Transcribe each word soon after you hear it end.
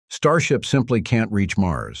Starship simply can't reach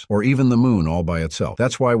Mars, or even the Moon all by itself.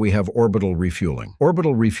 That's why we have orbital refueling.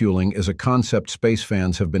 Orbital refueling is a concept space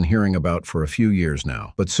fans have been hearing about for a few years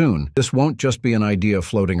now. But soon, this won't just be an idea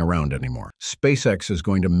floating around anymore. SpaceX is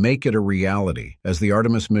going to make it a reality as the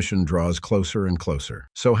Artemis mission draws closer and closer.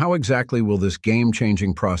 So how exactly will this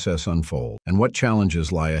game-changing process unfold, and what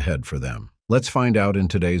challenges lie ahead for them? Let's find out in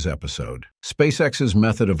today's episode. SpaceX's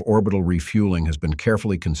method of orbital refueling has been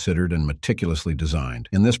carefully considered and meticulously designed.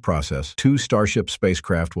 In this process, 2 Starship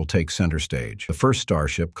spacecraft will take center stage. The first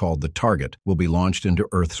Starship, called the Target, will be launched into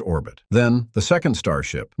Earth's orbit. Then, the second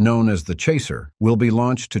Starship, known as the Chaser, will be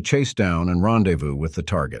launched to chase down and rendezvous with the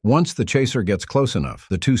target. Once the Chaser gets close enough,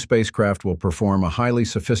 the 2 spacecraft will perform a highly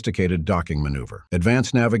sophisticated docking maneuver.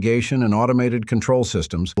 Advanced navigation and automated control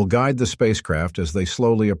systems will guide the spacecraft as they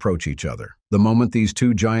slowly approach each other. The moment these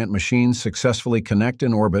 2 giant machines successfully connect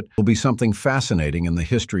in orbit will be something fascinating in the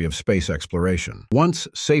history of space exploration. Once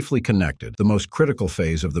safely connected, the most critical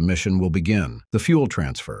phase of the mission will begin, the fuel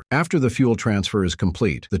transfer. After the fuel transfer is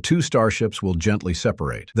complete, the 2 starships will gently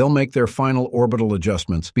separate. They'll make their final orbital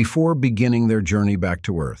adjustments before beginning their journey back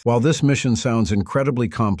to Earth. While this mission sounds incredibly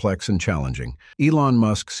complex and challenging, Elon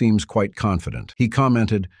Musk seems quite confident. He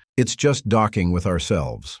commented, "It's just docking with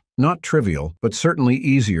ourselves." Not trivial, but certainly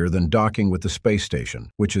easier than docking with the space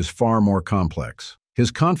station, which is far more complex.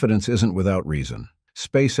 His confidence isn't without reason.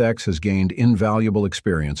 SpaceX has gained invaluable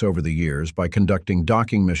experience over the years by conducting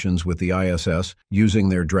docking missions with the ISS using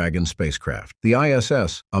their Dragon spacecraft. The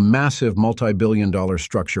ISS, a massive multi-billion-dollar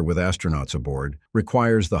structure with astronauts aboard,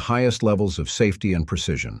 requires the highest levels of safety and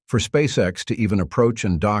precision. For SpaceX to even approach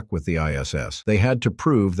and dock with the ISS, they had to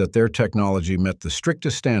prove that their technology met the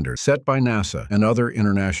strictest standards set by NASA and other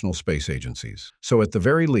international space agencies. So at the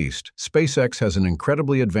very least, SpaceX has an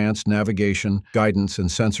incredibly advanced navigation, guidance, and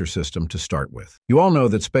sensor system to start with. You all know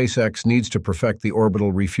that SpaceX needs to perfect the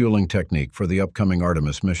orbital refueling technique for the upcoming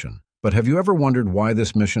Artemis mission. But have you ever wondered why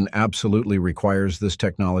this mission absolutely requires this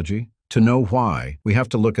technology? To know why, we have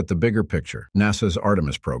to look at the bigger picture, NASA's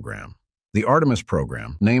Artemis program. The Artemis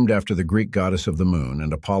program, named after the Greek goddess of the moon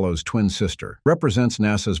and Apollo's twin sister, represents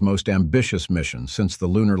NASA's most ambitious mission since the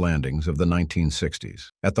lunar landings of the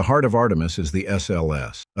 1960s. At the heart of Artemis is the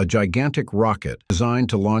SLS, a gigantic rocket designed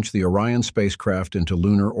to launch the Orion spacecraft into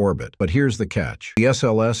lunar orbit. But here's the catch. The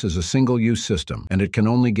SLS is a single-use system, and it can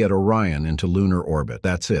only get Orion into lunar orbit.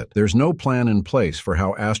 That's it. There's no plan in place for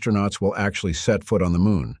how astronauts will actually set foot on the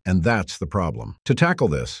moon, and that's the problem. To tackle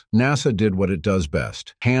this, NASA did what it does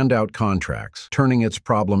best: hand out contracts, turning its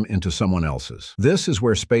problem into someone else's. This is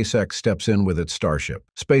where SpaceX steps in with its Starship.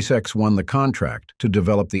 SpaceX won the contract to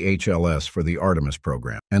develop the HLS for the Artemis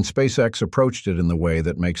program, and SpaceX approached it in the way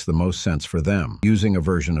that makes the most sense for them, using a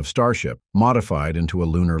version of Starship modified into a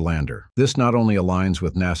lunar lander. This not only aligns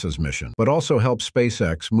with NASA's mission, but also helps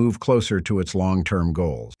SpaceX move closer to its long-term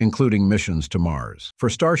goals, including missions to Mars. For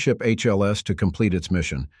Starship HLS to complete its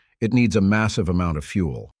mission, it needs a massive amount of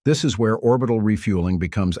fuel. This is where orbital refueling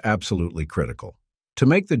becomes absolutely critical. To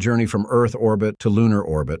make the journey from Earth orbit to lunar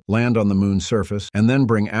orbit, land on the moon's surface, and then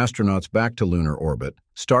bring astronauts back to lunar orbit,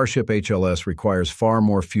 Starship HLS requires far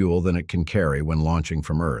more fuel than it can carry when launching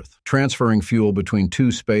from Earth. Transferring fuel between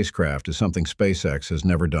 2 spacecraft is something SpaceX has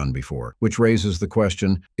never done before, which raises the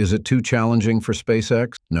question, is it too challenging for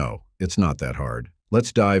SpaceX? No, it's not that hard.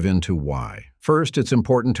 Let's dive into why. First, it's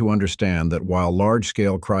important to understand that while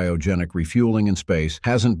large-scale cryogenic refueling in space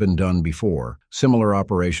hasn't been done before, similar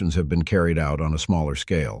operations have been carried out on a smaller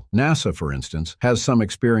scale. NASA, for instance, has some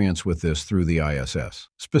experience with this through the ISS.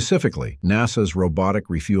 Specifically, NASA's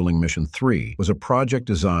Robotic Refueling Mission 3 was a project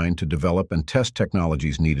designed to develop and test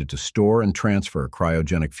technologies needed to store and transfer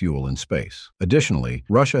cryogenic fuel in space. Additionally,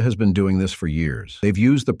 Russia has been doing this for years. They've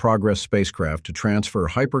used the Progress spacecraft to transfer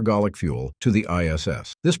hypergolic fuel to the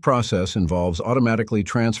ISS. This process involves automatically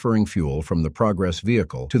transferring fuel from the Progress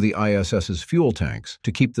vehicle to the ISS's fuel tanks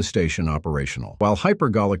to keep the station operational. While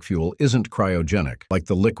hypergolic fuel isn't cryogenic, like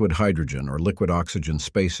the liquid hydrogen or liquid oxygen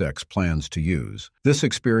SpaceX plans to use, this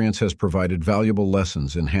experience has provided valuable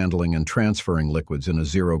lessons in handling and transferring liquids in a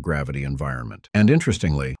zero-gravity environment. And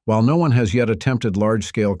interestingly, while no one has yet attempted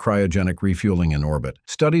large-scale cryogenic refueling in orbit,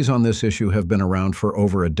 studies on this issue have been around for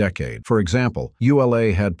over a decade. For example,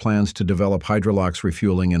 ULA had plans to develop hydrolox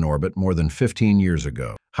refueling in orbit more than 15 years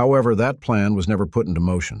ago. However, that plan was never put into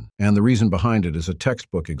motion, and the reason behind it is a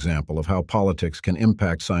textbook example of how politics can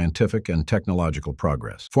impact scientific and technological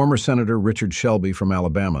progress. Former Senator Richard Shelby from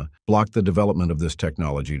Alabama blocked the development of this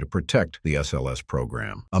technology to protect the SLS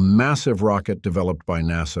program, a massive rocket developed by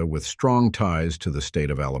NASA with strong ties to the state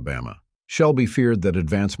of Alabama. Shelby feared that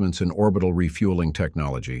advancements in orbital refueling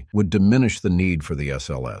technology would diminish the need for the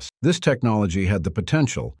SLS. This technology had the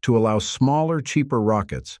potential to allow smaller, cheaper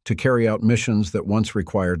rockets to carry out missions that once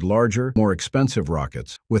required larger, more expensive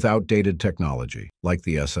rockets with outdated technology, like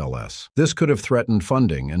the SLS. This could have threatened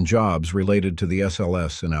funding and jobs related to the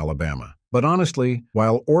SLS in Alabama. But honestly,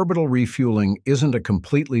 while orbital refueling isn't a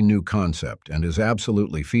completely new concept and is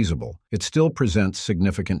absolutely feasible, it still presents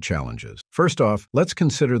significant challenges. First off, let's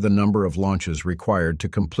consider the number of launches required to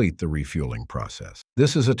complete the refueling process.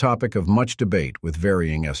 This is a topic of much debate with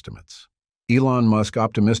varying estimates. Elon Musk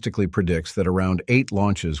optimistically predicts that around 8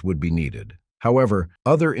 launches would be needed. However,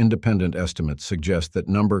 other independent estimates suggest that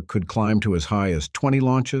number could climb to as high as 20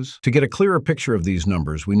 launches. To get a clearer picture of these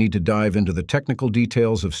numbers, we need to dive into the technical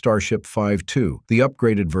details of Starship 5-2, the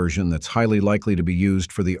upgraded version that's highly likely to be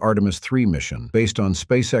used for the Artemis 3 mission, based on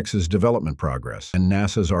SpaceX's development progress and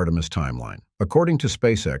NASA's Artemis timeline. According to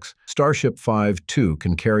SpaceX, Starship 5-2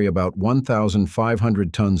 can carry about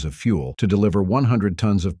 1,500 tons of fuel to deliver 100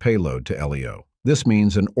 tons of payload to LEO. This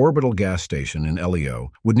means an orbital gas station in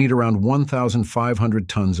LEO would need around 1,500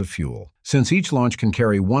 tons of fuel. Since each launch can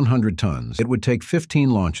carry 100 tons, it would take 15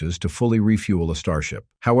 launches to fully refuel a Starship.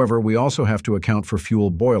 However, we also have to account for fuel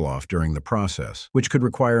boil-off during the process, which could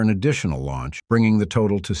require an additional launch, bringing the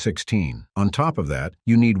total to 16. On top of that,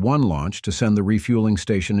 you need one launch to send the refueling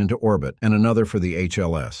station into orbit and another for the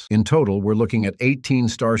HLS. In total, we're looking at 18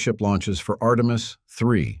 Starship launches for Artemis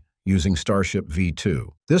 3. Using Starship V2.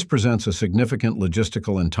 This presents a significant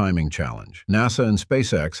logistical and timing challenge. NASA and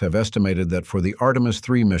SpaceX have estimated that for the Artemis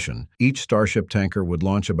 3 mission, each Starship tanker would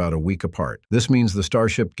launch about a week apart. This means the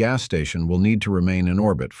Starship gas station will need to remain in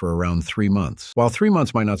orbit for around 3 months. While 3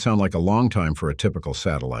 months might not sound like a long time for a typical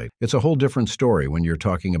satellite, it's a whole different story when you're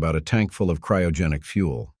talking about a tank full of cryogenic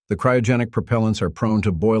fuel. The cryogenic propellants are prone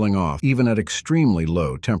to boiling off, even at extremely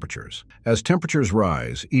low temperatures. As temperatures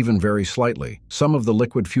rise, even very slightly, some of the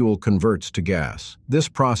liquid fuel converts to gas. This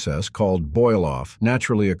process, called boil-off,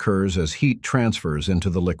 naturally occurs as heat transfers into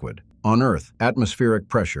the liquid. On Earth, atmospheric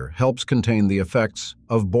pressure helps contain the effects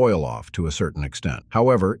of boil-off to a certain extent.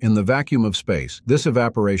 However, in the vacuum of space, this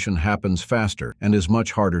evaporation happens faster and is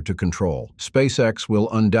much harder to control. SpaceX will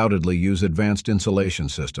undoubtedly use advanced insulation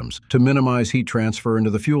systems to minimize heat transfer into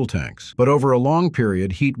the fuel tanks. But over a long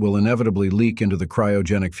period, heat will inevitably leak into the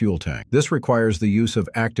cryogenic fuel tank. This requires the use of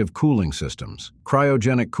active cooling systems.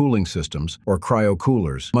 Cryogenic cooling systems, or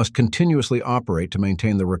cryocoolers, must continuously operate to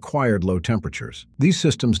maintain the required low temperatures. These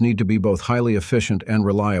systems need to be both highly efficient and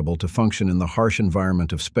reliable to function in the harsh environment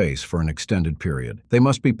of space for an extended period. They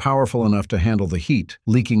must be powerful enough to handle the heat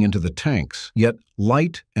leaking into the tanks, yet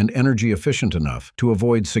light and energy efficient enough to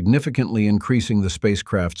avoid significantly increasing the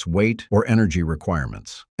spacecraft's weight or energy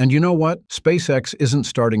requirements. And you know what? SpaceX isn't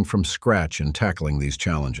starting from scratch in tackling these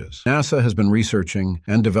challenges. NASA has been researching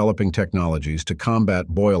and developing technologies to combat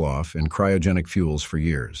boil-off in cryogenic fuels for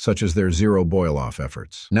years, such as their zero boil-off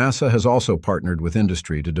efforts. NASA has also partnered with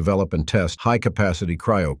industry to develop and test high-capacity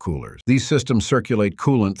cryocoolers. These systems circulate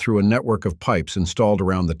coolant through a network of pipes installed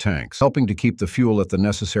around the tanks, helping to keep the fuel at the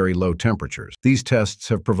necessary low temperatures. These tests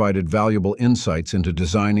have provided valuable insights into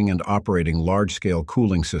designing and operating large-scale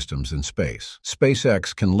cooling systems in space.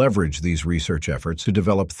 SpaceX can leverage these research efforts to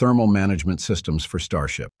develop thermal management systems for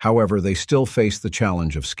Starship. However, they still face the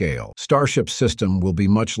challenge of scale. Starship's system will be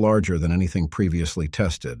much larger than anything previously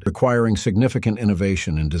tested, requiring significant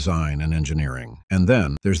innovation in design and engineering. And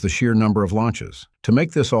then, there's the sheer number of launches. To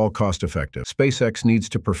make this all cost-effective, SpaceX needs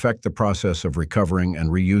to perfect the process of recovering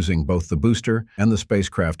and reusing both the booster and the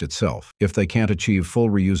spacecraft itself. If they can't achieve full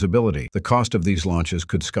reusability, the cost of these launches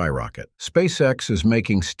could skyrocket. SpaceX is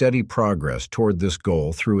making steady progress toward this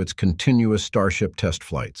goal through its continuous Starship test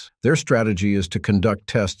flights. Their strategy is to conduct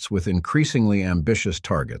tests with increasingly ambitious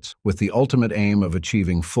targets, with the ultimate aim of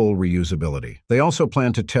achieving full reusability. They also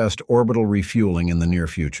plan to test orbital refueling in the near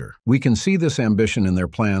future. We can see this ambition in their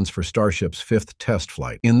plans for Starship's 5th test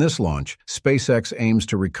flight. In this launch, SpaceX aims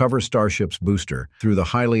to recover Starship's booster through the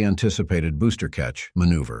highly anticipated booster catch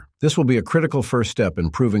maneuver. This will be a critical first step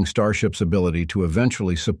in proving Starship's ability to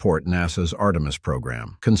eventually support NASA's Artemis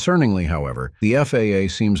program. Concerningly, however, the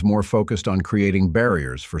FAA seems more focused on creating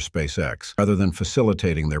barriers for SpaceX rather than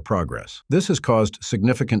facilitating their progress. This has caused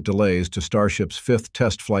significant delays to Starship's 5th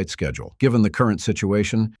test flight schedule. Given the current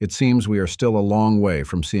situation, it seems we are still a long way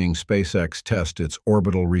from seeing SpaceX test its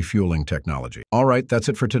orbital refueling technology. All right, that's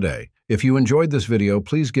it for today. If you enjoyed this video,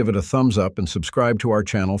 please give it a thumbs up and subscribe to our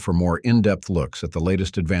channel for more in-depth looks at the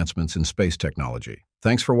latest advancements in space technology.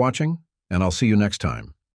 Thanks for watching, and I'll see you next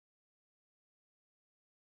time.